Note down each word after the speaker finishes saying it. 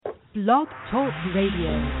Blog Talk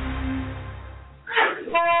Radio.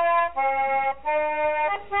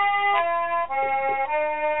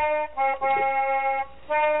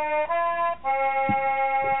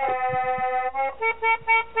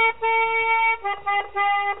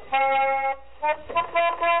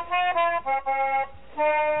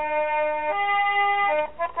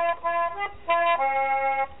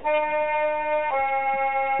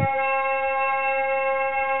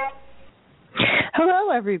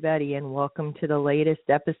 Everybody, and welcome to the latest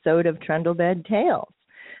episode of Trundlebed Tales.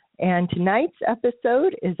 And tonight's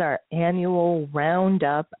episode is our annual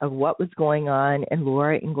roundup of what was going on in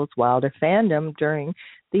Laura Ingalls Wilder fandom during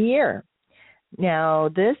the year. Now,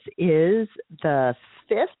 this is the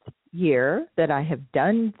 5th year that I have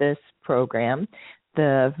done this program.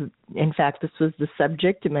 In fact, this was the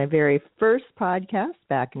subject of my very first podcast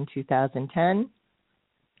back in 2010.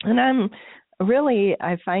 And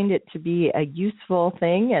I find it to be a useful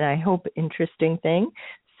thing and I hope interesting thing.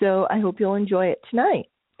 So I hope you'll enjoy it tonight.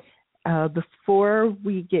 Before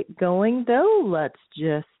we get going, though, let's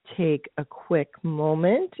just take a quick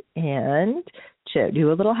moment and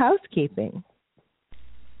do a little housekeeping.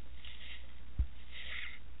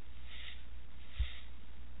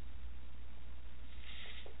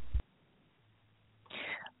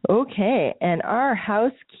 Okay, and our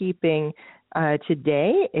housekeeping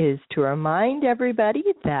today is to remind everybody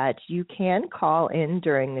that you can call in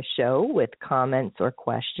during the show with comments or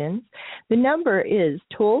questions. The number is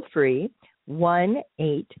toll-free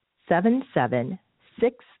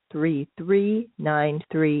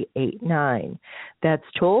 1-877-633-9389. That's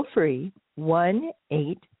toll-free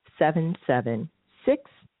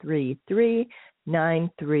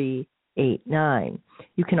 1-877-633-9389.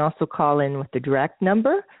 You can also call in with the direct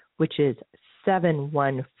number, which is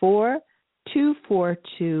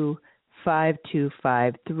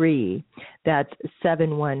 714-242-5253. That's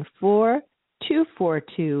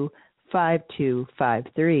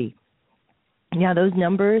 714-242-5253. Now, those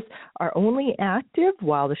numbers are only active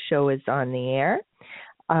while the show is on the air.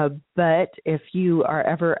 But if you are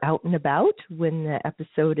ever out and about when the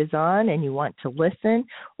episode is on and you want to listen,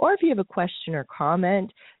 or if you have a question or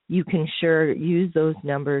comment, you can sure use those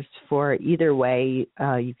numbers for either way.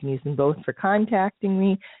 You can use them both for contacting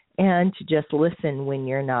me and to just listen when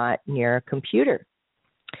you're not near a computer.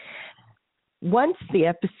 Once the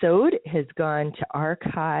episode has gone to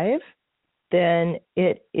archive, then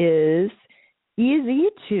it is easy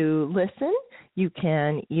to listen. You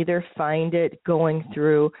can either find it going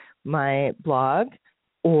through my blog,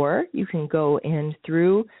 or you can go in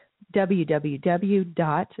through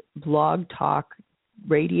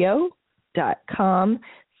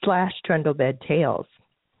www.blogtalkradio.com/TrundleBedTales.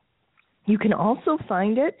 You can also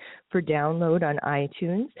find it for download on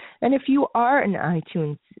iTunes. And if you are an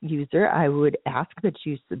iTunes user, I would ask that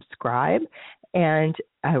you subscribe. And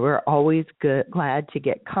we're always glad to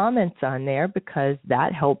get comments on there because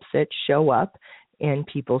that helps it show up in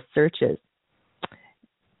people's searches.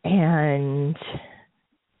 And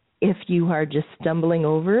if you are just stumbling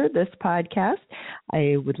over this podcast,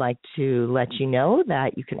 I would like to let you know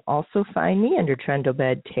that you can also find me under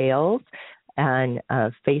Trundlebed Tales on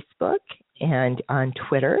Facebook and on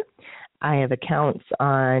Twitter. I have accounts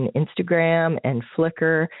on Instagram and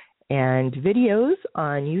Flickr and videos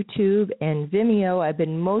on YouTube and Vimeo. I've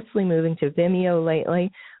been mostly moving to Vimeo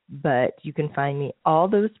lately, but you can find me all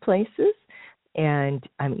those places. And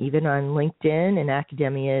I'm even on LinkedIn and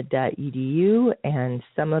academia.edu and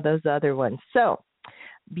some of those other ones. So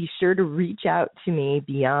be sure to reach out to me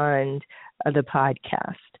beyond the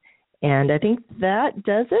podcast. And I think that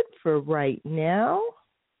does it for right now.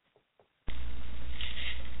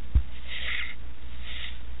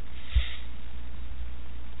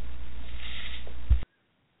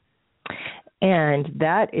 And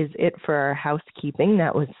that is it for our housekeeping.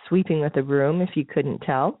 That was sweeping with a broom, if you couldn't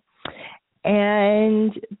tell.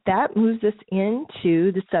 And that moves us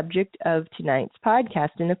into the subject of tonight's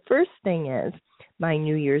podcast. And the first thing is my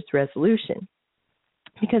New Year's resolution,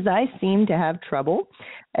 because I seem to have trouble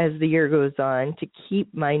as the year goes on to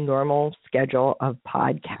keep my normal schedule of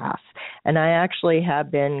podcasts. And I actually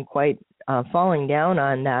have been quite falling down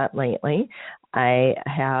on that lately. I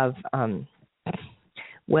have, I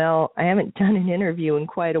haven't done an interview in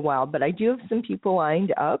quite a while, but I do have some people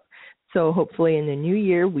lined up. So hopefully in the new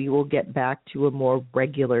year, we will get back to a more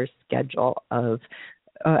regular schedule of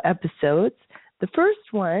episodes. The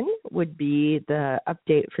first one would be the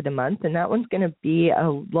update for the month, and that one's going to be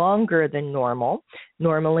longer than normal.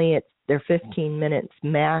 Normally, they're 15 minutes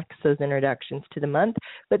max, those introductions to the month,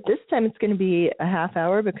 but this time it's going to be a half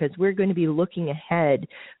hour because we're going to be looking ahead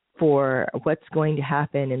for what's going to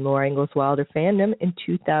happen in Laura Ingalls Wilder Fandom in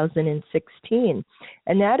 2016.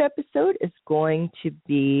 And that episode is going to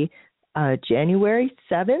be January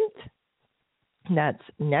 7th. That's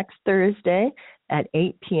next Thursday at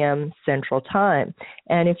 8 p.m. Central Time.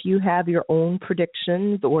 And if you have your own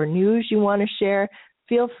predictions or news you want to share,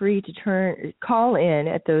 feel free to call in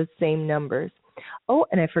at those same numbers. Oh,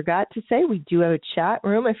 and I forgot to say, we do have a chat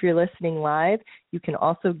room. If you're listening live, you can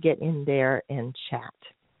also get in there and chat.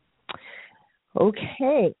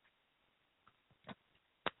 Okay.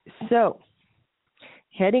 So,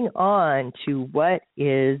 heading on to what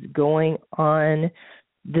is going on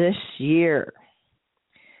this year.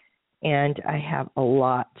 And I have a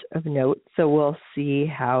lot of notes, so we'll see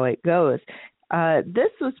how it goes. This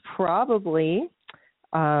was probably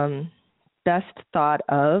best thought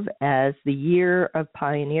of as the year of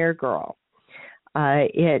Pioneer Girl.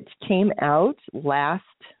 It came out last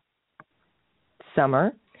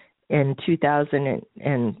summer in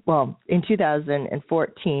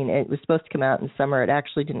 2014. It was supposed to come out in summer. It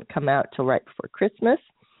actually didn't come out till right before Christmas.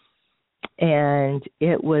 And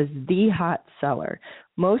it was the hot seller,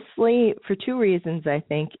 mostly for two reasons, I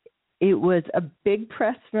think. It was a big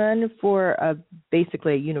press run for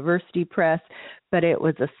basically a university press, but it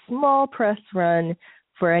was a small press run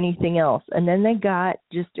for anything else. And then they got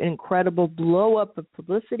just an incredible blow-up of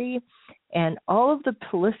publicity, and all of the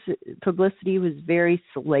publicity was very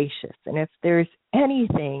salacious. And if there's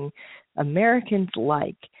anything Americans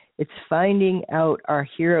like, it's finding out our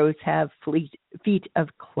heroes have feet of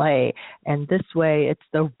clay, and this way it's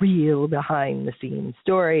the real behind-the-scenes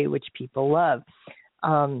story, which people love.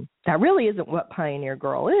 That really isn't what Pioneer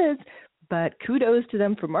Girl is, but kudos to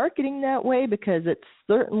them for marketing that way, because it's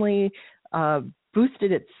certainly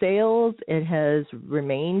boosted its sales. It has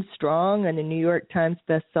remained strong on the New York Times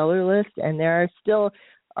bestseller list, and there are still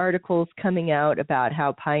articles coming out about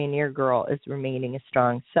how Pioneer Girl is remaining a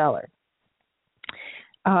strong seller.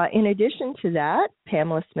 In addition to that,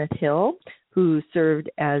 Pamela Smith-Hill, who served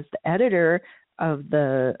as the editor of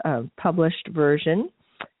the published version,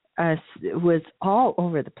 was all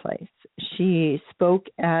over the place. She spoke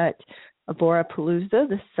at Agorapalooza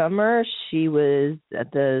this summer. She was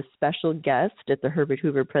the special guest at the Herbert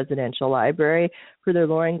Hoover Presidential Library for their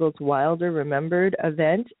Laura Ingalls Wilder Remembered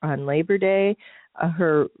event on Labor Day.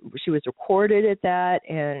 She was recorded at that,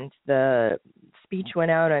 and the speech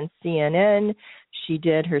went out on CNN. She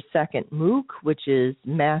did her second MOOC, which is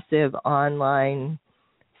Massive Online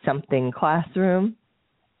Something Classroom.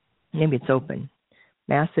 Maybe it's open.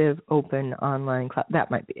 Massive Open Online Class.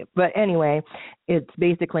 That might be it. But anyway, it's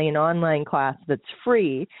basically an online class that's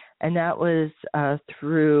free, and that was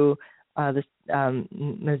through the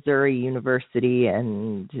Missouri University,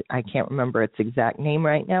 and I can't remember its exact name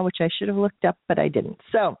right now, which I should have looked up, but I didn't.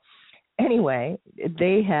 So anyway,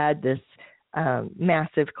 they had this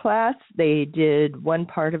massive class. They did one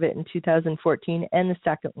part of it in 2014 and the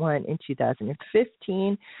second one in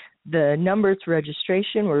 2015. The numbers for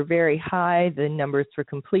registration were very high. The numbers for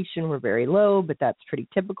completion were very low, but that's pretty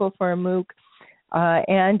typical for a MOOC.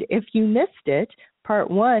 And if you missed it,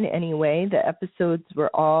 part one anyway,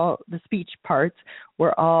 the speech parts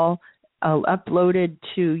were all uploaded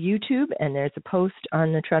to YouTube, and there's a post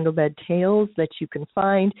on the Trundlebed Tales that you can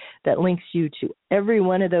find that links you to every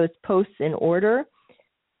one of those posts in order,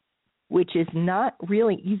 which is not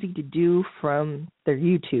really easy to do from their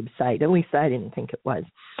YouTube site. At least I didn't think it was.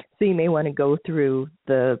 So you may want to go through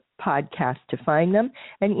the podcast to find them.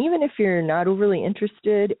 And even if you're not overly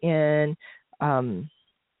interested in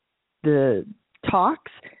the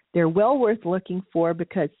talks, they're well worth looking for,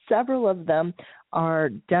 because several of them are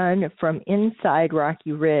done from inside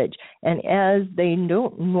Rocky Ridge. And as they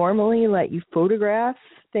don't normally let you photograph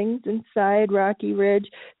things inside Rocky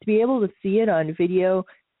Ridge, to be able to see it on video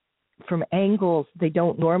from angles they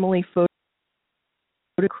don't normally photograph,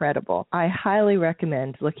 incredible. I highly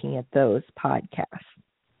recommend looking at those podcasts.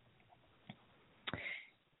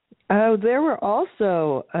 There were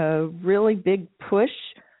also a really big push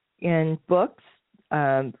in books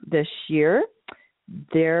this year.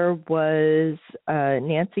 There was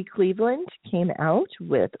Nancy Cleveland came out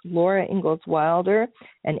with Laura Ingalls Wilder,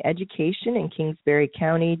 An Education in Kingsbury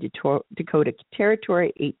County, Dakota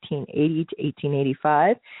Territory, 1880 to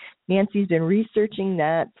 1885. Nancy's been researching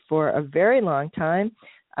that for a very long time.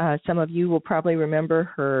 Some of you will probably remember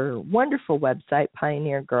her wonderful website,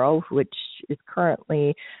 Pioneer Girl, which is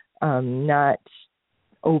currently not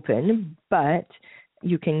open, but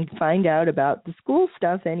you can find out about the school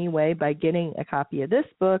stuff anyway by getting a copy of this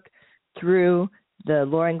book through the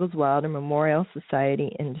Laura Ingalls Wilder Memorial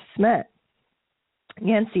Society in De Smet.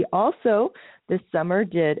 Nancy also this summer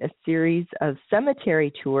did a series of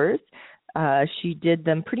cemetery tours. She did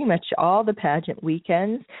them pretty much all the pageant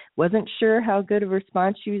weekends. Wasn't sure how good of a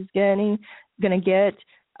response she was going to get.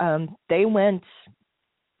 They went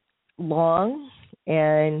long,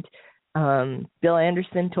 and Bill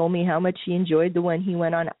Anderson told me how much he enjoyed the one he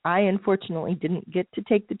went on. I unfortunately didn't get to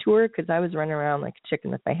take the tour because I was running around like a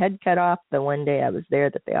chicken with my head cut off the one day I was there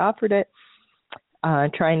that they offered it,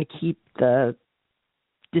 trying to keep the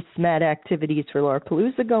DeSmet activities for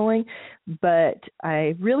Laurapalooza going. But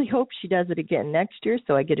I really hope she does it again next year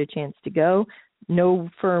so I get a chance to go. No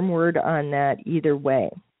firm word on that either way.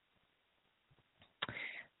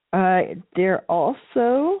 There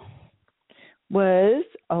also was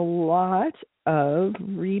a lot of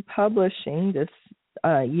republishing this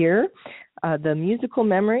year. The Musical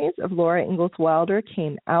Memories of Laura Ingalls Wilder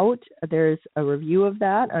came out. There's a review of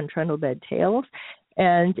that on Trundlebed Tales.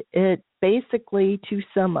 And it basically, to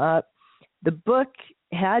sum up, the book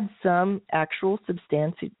had some actual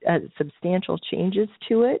substantial changes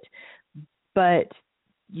to it, but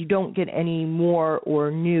you don't get any more or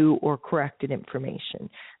new or corrected information.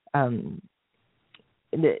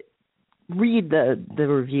 Read the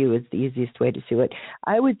review is the easiest way to do it.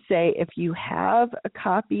 I would say if you have a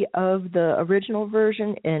copy of the original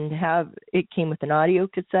version and it came with an audio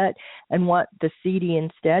cassette and want the CD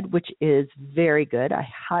instead, which is very good, I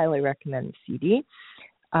highly recommend the CD.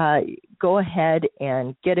 Go ahead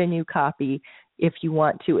and get a new copy if you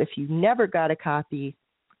want to. If you've never got a copy,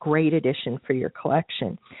 great addition for your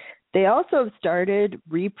collection. They also started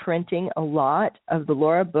reprinting a lot of the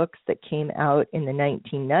Laura books that came out in the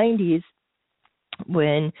 1990s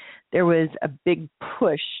when there was a big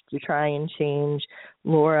push to try and change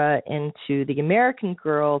Laura into the American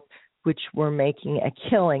Girls, which were making a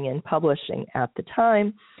killing in publishing at the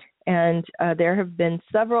time. And there have been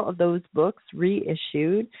several of those books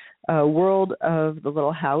reissued. World of the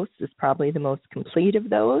Little House is probably the most complete of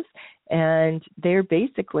those, and they're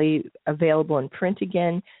basically available in print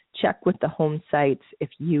again. Check with the home sites if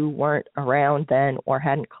you weren't around then or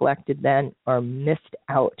hadn't collected then or missed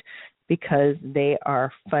out, because they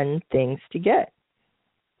are fun things to get.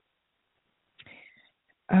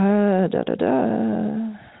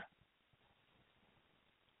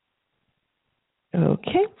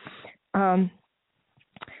 Okay.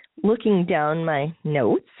 Looking down my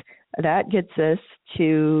notes, that gets us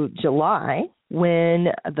to July, when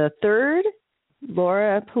the third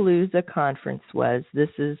Laurapalooza conference was. This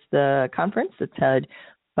is the conference that's held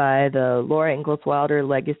by the Laura Ingalls Wilder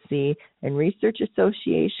Legacy and Research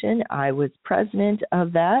Association. I was president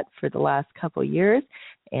of that for the last couple years,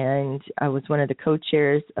 and I was one of the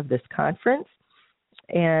co-chairs of this conference.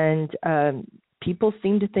 And people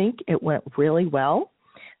seem to think it went really well.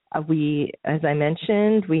 As I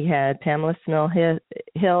mentioned, we had Pamela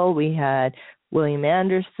Smil-Hill, we had William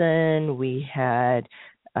Anderson, we had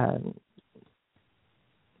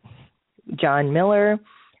John Miller,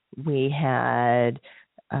 we had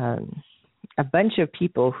a bunch of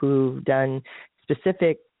people who've done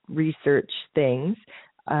specific research things.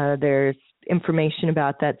 There's information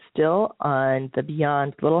about that still on the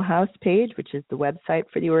Beyond Little House page, which is the website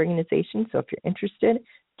for the organization. So if you're interested,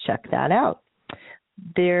 check that out.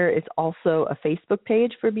 There is also a Facebook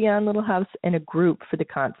page for Beyond Little House and a group for the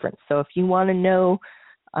conference. So if you want to know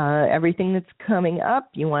everything that's coming up,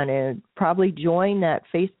 you want to probably join that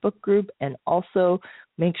Facebook group, and also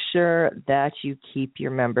make sure that you keep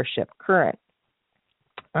your membership current.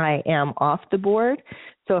 I am off the board,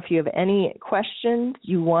 so if you have any questions,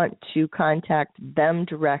 you want to contact them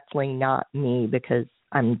directly, not me, because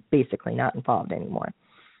I'm basically not involved anymore.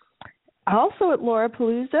 Also at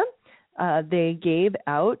Laurapalooza, they gave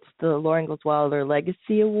out the Laura Ingalls Wilder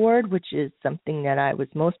Legacy Award, which is something that I was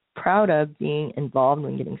most proud of being involved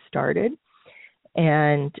when getting started.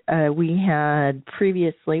 And we had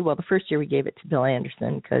previously, well, the first year we gave it to Bill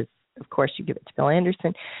Anderson, because of course you give it to Bill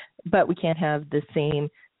Anderson, but we can't have the same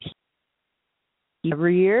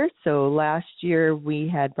every year. So last year we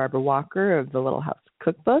had Barbara Walker of the Little House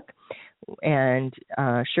Cookbook, and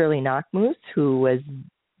Shirley Knockmoose, who was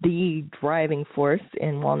the driving force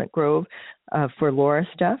in Walnut Grove for Laura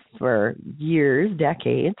stuff for years,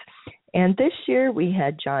 decades. And this year we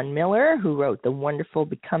had John Miller, who wrote the wonderful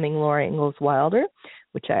Becoming Laura Ingalls Wilder,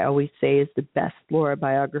 which I always say is the best Laura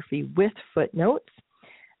biography with footnotes,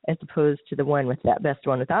 as opposed to the one with that best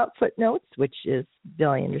one without footnotes, which is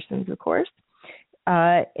Bill Anderson's, of course.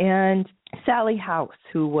 And Sally House,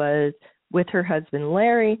 who was, with her husband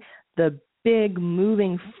Larry, the big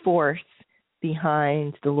moving force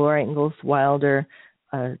behind the Laura Ingalls Wilder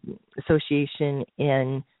Association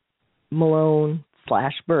in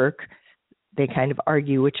Malone/Burke, they kind of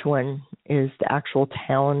argue which one is the actual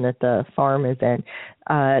town that the farm is in.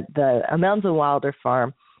 The Ingalls Wilder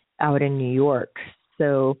farm out in New York.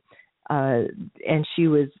 So, and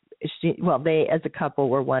they as a couple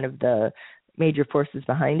were one of the major forces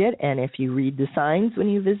behind it. And if you read the signs when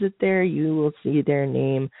you visit there, you will see their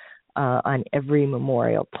name on every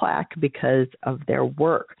memorial plaque because of their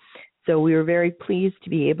work. So we were very pleased to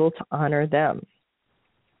be able to honor them.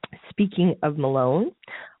 Speaking of Malone,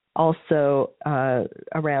 also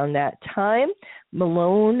around that time,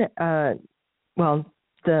 Malone,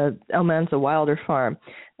 the Almanza Wilder Farm,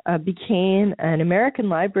 became an American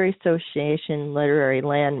Library Association literary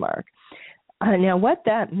landmark. Now, what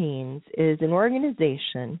that means is an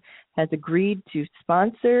organization has agreed to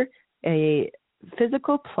sponsor a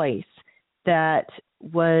physical place that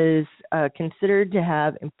was considered to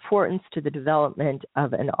have importance to the development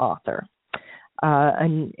of an author.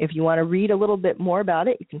 And if you want to read a little bit more about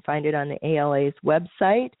it, you can find it on the ALA's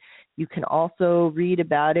website. You can also read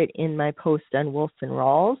about it in my post on Wilson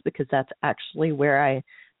Rawls, because that's actually where I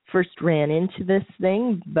first ran into this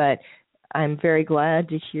thing. But I'm very glad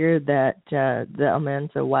to hear that the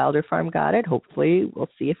Almanza Wilder Farm got it. Hopefully, we'll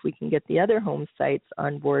see if we can get the other home sites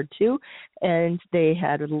on board too. And they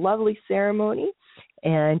had a lovely ceremony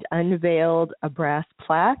and unveiled a brass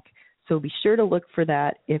plaque. So be sure to look for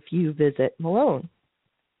that if you visit Malone.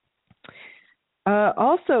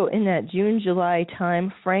 Also in that June-July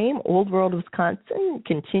time frame, Old World Wisconsin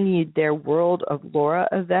continued their World of Laura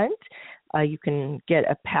event. You can get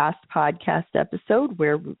a past podcast episode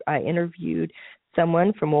where I interviewed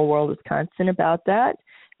someone from Old World Wisconsin about that.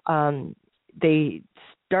 They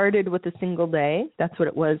started with a single day. That's what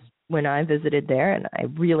it was when I visited there, and I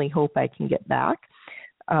really hope I can get back.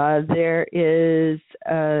 There is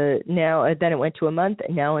now, then it went to a month,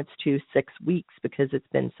 and now it's to 6 weeks because it's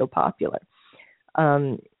been so popular.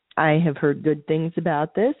 I have heard good things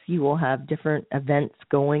about this. You will have different events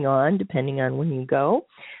going on depending on when you go.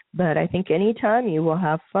 But I think anytime you will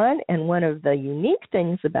have fun. And one of the unique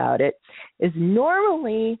things about it is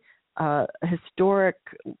normally historic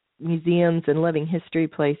museums and living history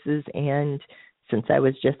places, and since I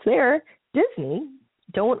was just there, Disney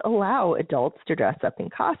don't allow adults to dress up in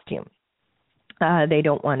costume. They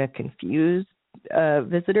don't want to confuse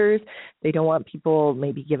visitors. They don't want people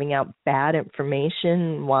maybe giving out bad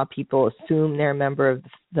information while people assume they're a member of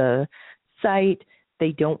the site.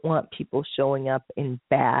 They don't want people showing up in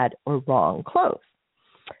bad or wrong clothes.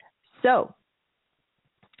 So,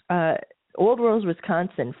 Old World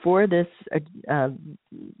Wisconsin for this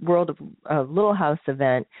World of Little House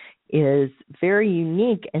event is very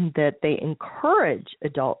unique in that they encourage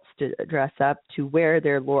adults to dress up, to wear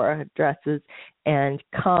their Laura dresses, and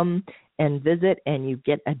come and visit, and you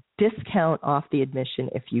get a discount off the admission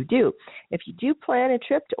if you do. If you do plan a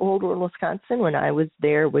trip to Old World, Wisconsin, when I was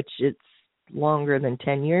there, which it's longer than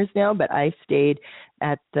 10 years now, but I stayed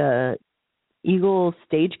at the Ingalls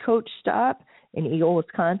stagecoach stop in Ingalls,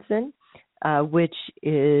 Wisconsin, which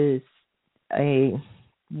is a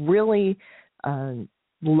really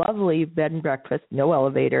lovely bed and breakfast, no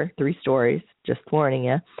elevator, 3 stories, just warning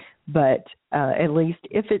you. But at least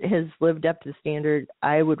if it has lived up to the standard,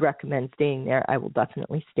 I would recommend staying there. I will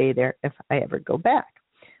definitely stay there if I ever go back,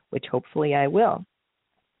 which hopefully I will.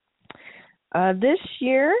 This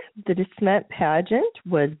year, the DeSmet pageant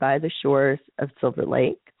was by the shores of Silver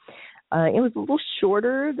Lake. It was a little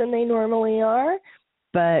shorter than they normally are,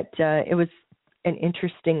 but it was an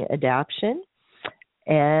interesting adaptation.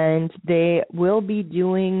 And they will be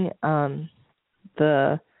doing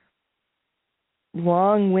the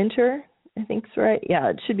long winter, I think it's right. Yeah,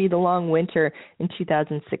 it should be the long winter in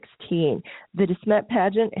 2016. The DeSmet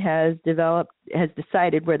pageant has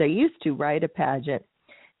decided where they used to write a pageant,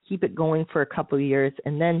 keep it going for a couple of years,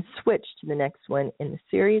 and then switch to the next one in the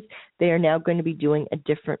series. They are now going to be doing a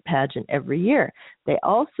different pageant every year. They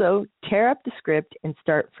also tear up the script and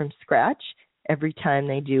start from scratch every time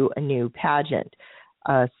they do a new pageant.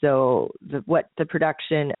 So what the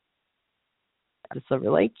production of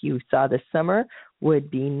Silver Lake you saw this summer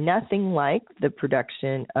would be nothing like the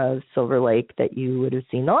production of Silver Lake that you would have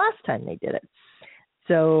seen the last time they did it.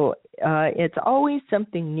 So it's always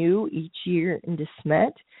something new each year in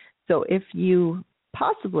DeSmet. So if you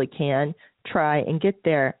possibly can, try and get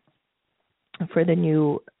there for the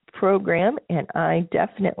new program, and I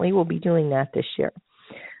definitely will be doing that this year.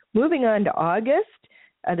 Moving on to August,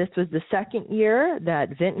 this was the second year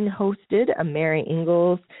that Vinton hosted a Mary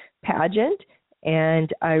Ingalls pageant,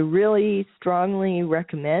 and I really strongly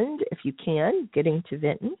recommend, if you can, getting to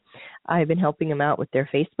Vinton. I've been helping them out with their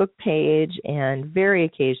Facebook page and very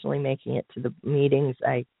occasionally making it to the meetings.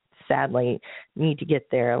 I sadly need to get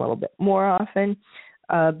there a little bit more often.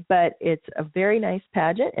 But it's a very nice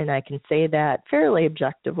pageant, and I can say that fairly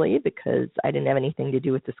objectively because I didn't have anything to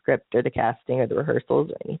do with the script or the casting or the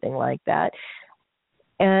rehearsals or anything like that.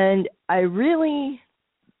 And I really,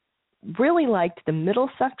 really liked the middle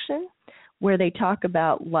section where they talk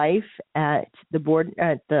about life at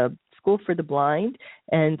the School for the Blind,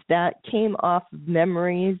 and that came off of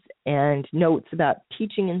memories and notes about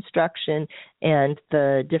teaching instruction and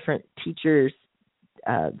the different teachers'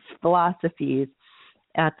 philosophies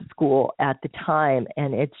at the school at the time.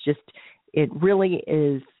 And it really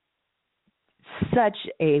is such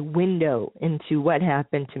a window into what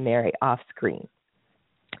happened to Mary off screen.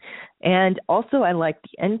 And also I like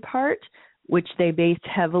the end part, which they based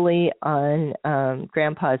heavily on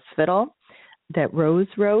Grandpa's Fiddle that Rose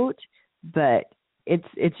wrote, but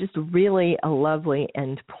it's just really a lovely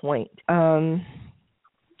end point.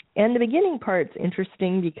 And the beginning part's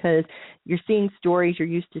interesting because you're seeing stories you're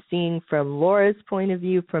used to seeing from Laura's point of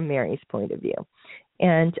view, from Mary's point of view.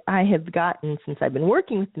 And I have gotten, since I've been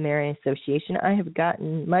working with the Mary Association, I have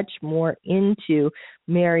gotten much more into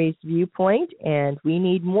Mary's viewpoint, and we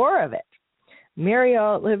need more of it. Mary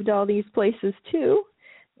lived all these places too,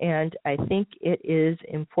 and I think it is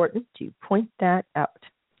important to point that out.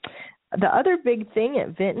 The other big thing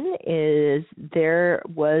at Vinton is there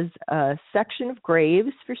was a section of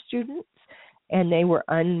graves for students, and they were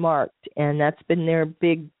unmarked, and that's been their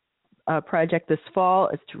big project this fall,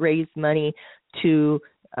 is to raise money to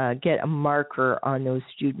get a marker on those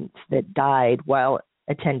students that died while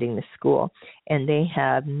attending the school. And they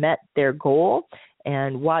have met their goal.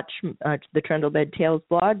 And watch the Trundlebed Tales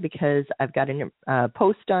blog because I've got a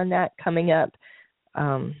post on that coming up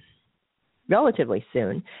relatively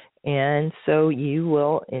soon. And so you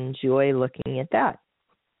will enjoy looking at that.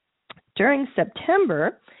 During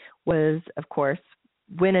September was, of course,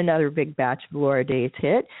 when another big batch of Laura Days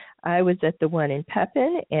hit. I was at the one in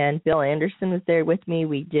Pepin, and Bill Anderson was there with me.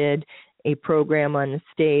 We did a program on the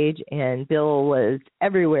stage, and Bill was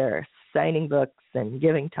everywhere, signing books and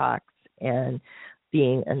giving talks and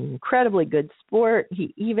being an incredibly good sport.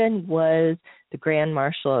 He even was the Grand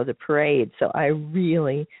Marshal of the parade, so I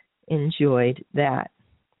really enjoyed that.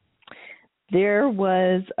 There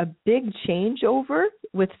was a big changeover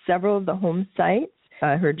with several of the home sites.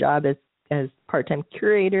 Her job as part-time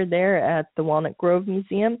curator there at the Walnut Grove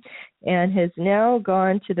Museum, and has now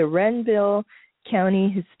gone to the Renville County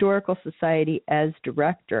Historical Society as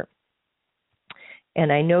director.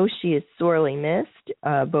 And I know she is sorely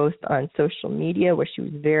missed, both on social media, where she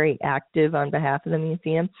was very active on behalf of the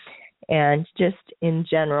museum, and just in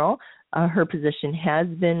general. Her position has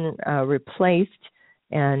been replaced,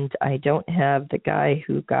 and I don't have the guy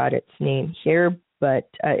who got its name here, but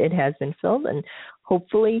it has been filled, and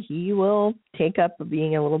hopefully he will take up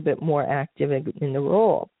being a little bit more active in the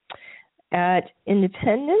role. At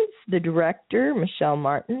Independence, the director, Michelle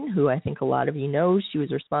Martin, who I think a lot of you know, she was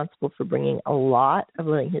responsible for bringing a lot of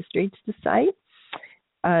living history to the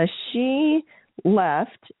site. She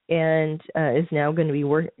left and is now going to be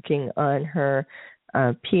working on her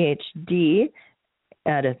PhD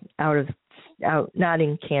at not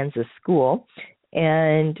in Kansas school.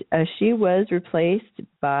 And she was replaced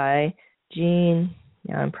by Jean.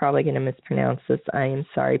 Now, I'm probably going to mispronounce this. I am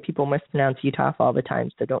sorry. People mispronounce Utah all the time,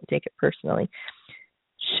 so don't take it personally.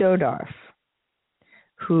 Shodorf,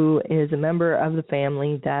 who is a member of the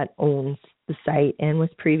family that owns the site and was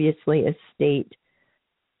previously a state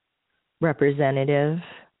representative,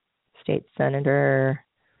 state senator.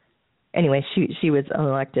 Anyway, she was an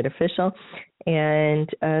elected official, and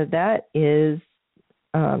that is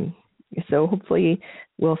so hopefully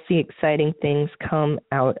we'll see exciting things come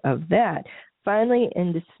out of that. Finally,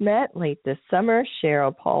 in DeSmet, late this summer,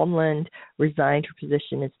 Cheryl Palmland resigned her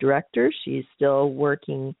position as director. She's still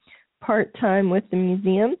working part-time with the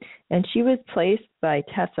museum, and she was placed by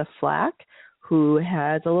Tessa Flack, who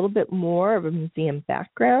has a little bit more of a museum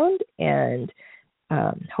background, and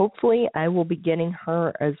hopefully I will be getting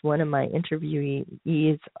her as one of my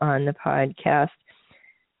interviewees on the podcast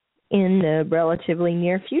in the relatively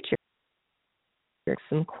near future. There's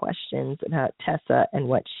some questions about Tessa and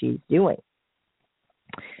what she's doing.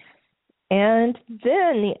 And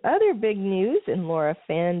then the other big news in Laura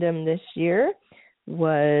fandom this year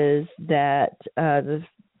was that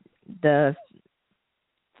the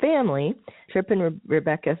family, Trip and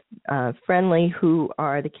Rebecca Friendly, who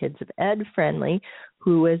are the kids of Ed Friendly,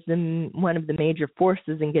 who was one of the major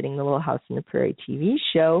forces in getting the Little House on the Prairie TV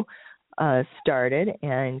show started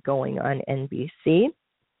and going on NBC,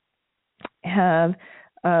 have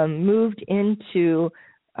moved into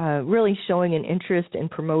really showing an interest in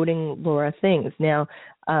promoting Laura things. Now,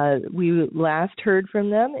 we last heard from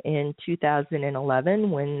them in 2011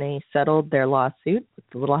 when they settled their lawsuit with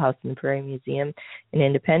the Little House on the Prairie Museum in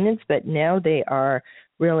Independence, but now they are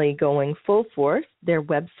really going full force. Their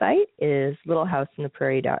website is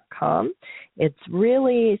littlehouseontheprairie.com. It's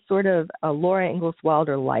really sort of a Laura Ingalls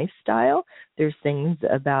Wilder lifestyle. There's things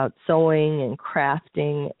about sewing and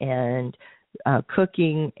crafting and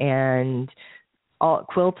cooking and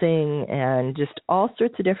quilting and just all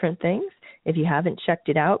sorts of different things. If you haven't checked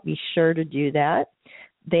it out, be sure to do that.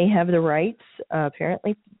 They have the rights,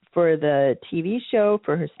 apparently, for the TV show,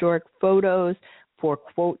 for historic photos, for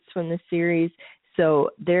quotes from the series. So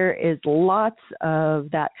there is lots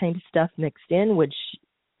of that kind of stuff mixed in, which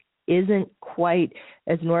isn't quite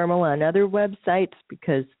as normal on other websites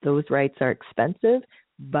because those rights are expensive,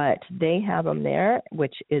 but they have them there,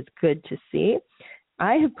 which is good to see.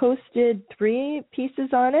 I have posted 3 pieces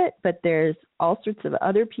on it, but there's all sorts of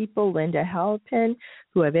other people, Linda Halpin,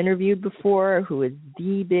 who I've interviewed before, who is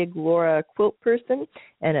the big Laura quilt person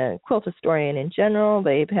and a quilt historian in general.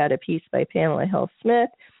 They've had a piece by Pamela Hill-Smith,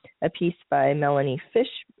 a piece by Melanie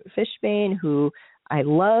Fishbane, who I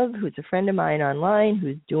love, who's a friend of mine online,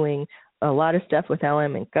 who's doing a lot of stuff with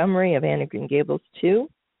L.M. Montgomery of Anne of Green Gables, too.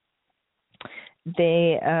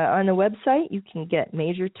 They on the website, you can get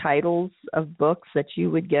major titles of books that you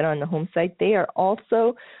would get on the home site. They are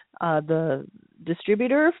also the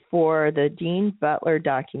distributor for the Dean Butler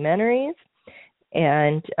documentaries,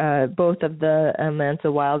 and both of the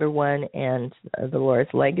Amantha Wilder one and the Laura's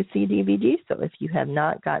Legacy DVD. So if you have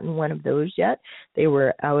not gotten one of those yet, they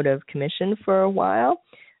were out of commission for a while,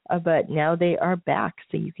 but now they are back,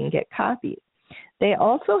 so you can get copies. They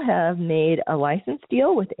also have made a license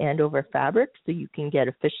deal with Andover Fabrics, so you can get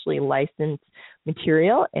officially licensed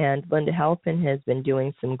material, and Linda Halpin has been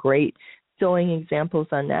doing some great sewing examples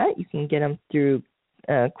on that. You can get them through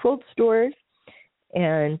quilt stores,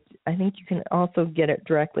 and I think you can also get it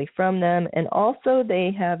directly from them. And also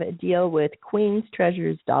they have a deal with Queen's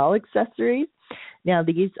Treasures doll accessories. Now,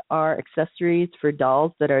 these are accessories for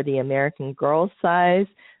dolls that are the American Girl size,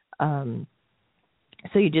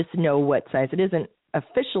 so you just know what size. It isn't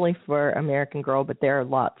officially for American Girl, but there are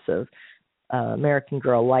lots of American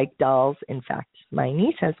Girl-like dolls. In fact, my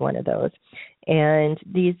niece has one of those. And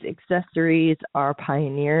these accessories are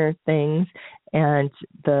pioneer things. And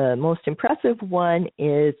the most impressive one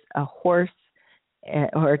is a horse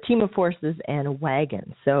or a team of horses and a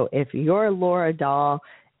wagon. So if your Laura doll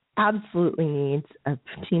absolutely needs a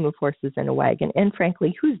team of horses and a wagon, and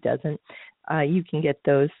frankly, whose doesn't, you can get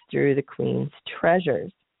those through the Queen's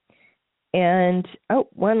Treasures. And,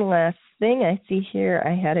 one last thing I see here,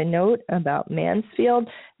 I had a note about Mansfield,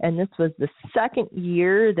 and this was the second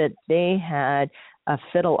year that they had a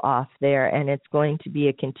fiddle off there, and it's going to be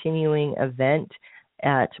a continuing event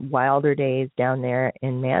at Wilder Days down there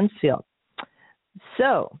in Mansfield.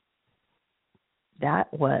 So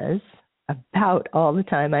that was about all the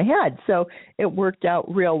time I had. So it worked out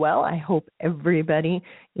real well. I hope everybody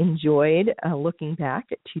enjoyed looking back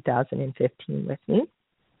at 2015 with me.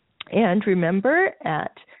 And remember,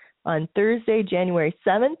 on Thursday, January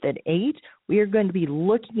 7th at 8, we are going to be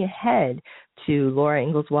looking ahead to Laura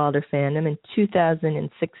Ingalls Wilder Fandom in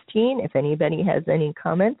 2016. If anybody has any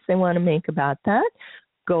comments they want to make about that,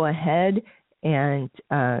 go ahead and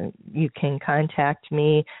you can contact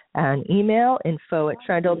me on email,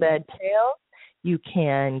 info@TrundleBedTales. You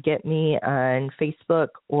can get me on Facebook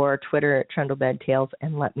or Twitter at TrundleBedTales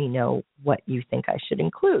and let me know what you think I should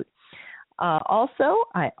include. Also,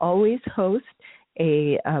 I always host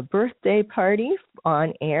a birthday party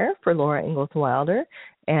on air for Laura Ingalls Wilder,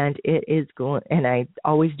 and I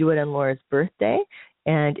always do it on Laura's birthday,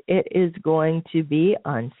 and it is going to be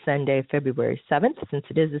on Sunday, February 7th. Since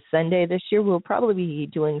it is a Sunday this year, we'll probably be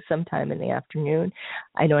doing sometime in the afternoon.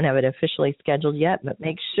 I don't have it officially scheduled yet, but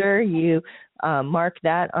make sure you mark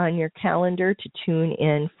that on your calendar to tune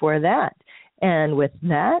in for that. And with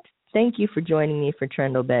that, thank you for joining me for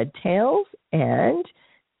Trundle Bed Tales, and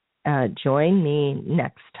join me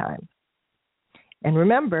next time. And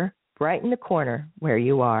remember, brighten the corner where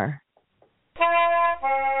you are.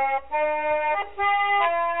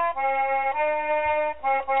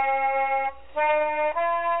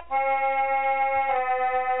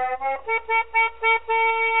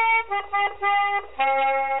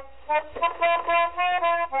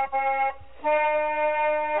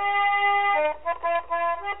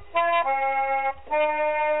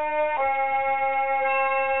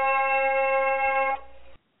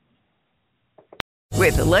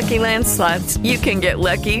 With the Lucky Land Slots, you can get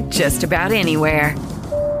lucky just about anywhere.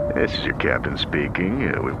 This is your captain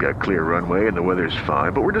speaking. We've got clear runway and the weather's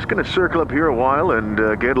fine, but we're just going to circle up here a while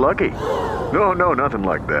and get lucky. No, nothing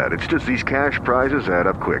like that. It's just these cash prizes add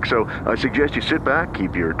up quick. So I suggest you sit back,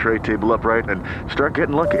 keep your tray table upright, and start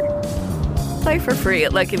getting lucky. Play for free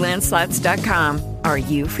at LuckyLandSlots.com. Are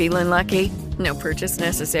you feeling lucky? No purchase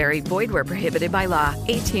necessary. Void where prohibited by law.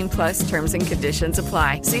 18+ terms and conditions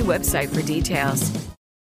apply. See website for details.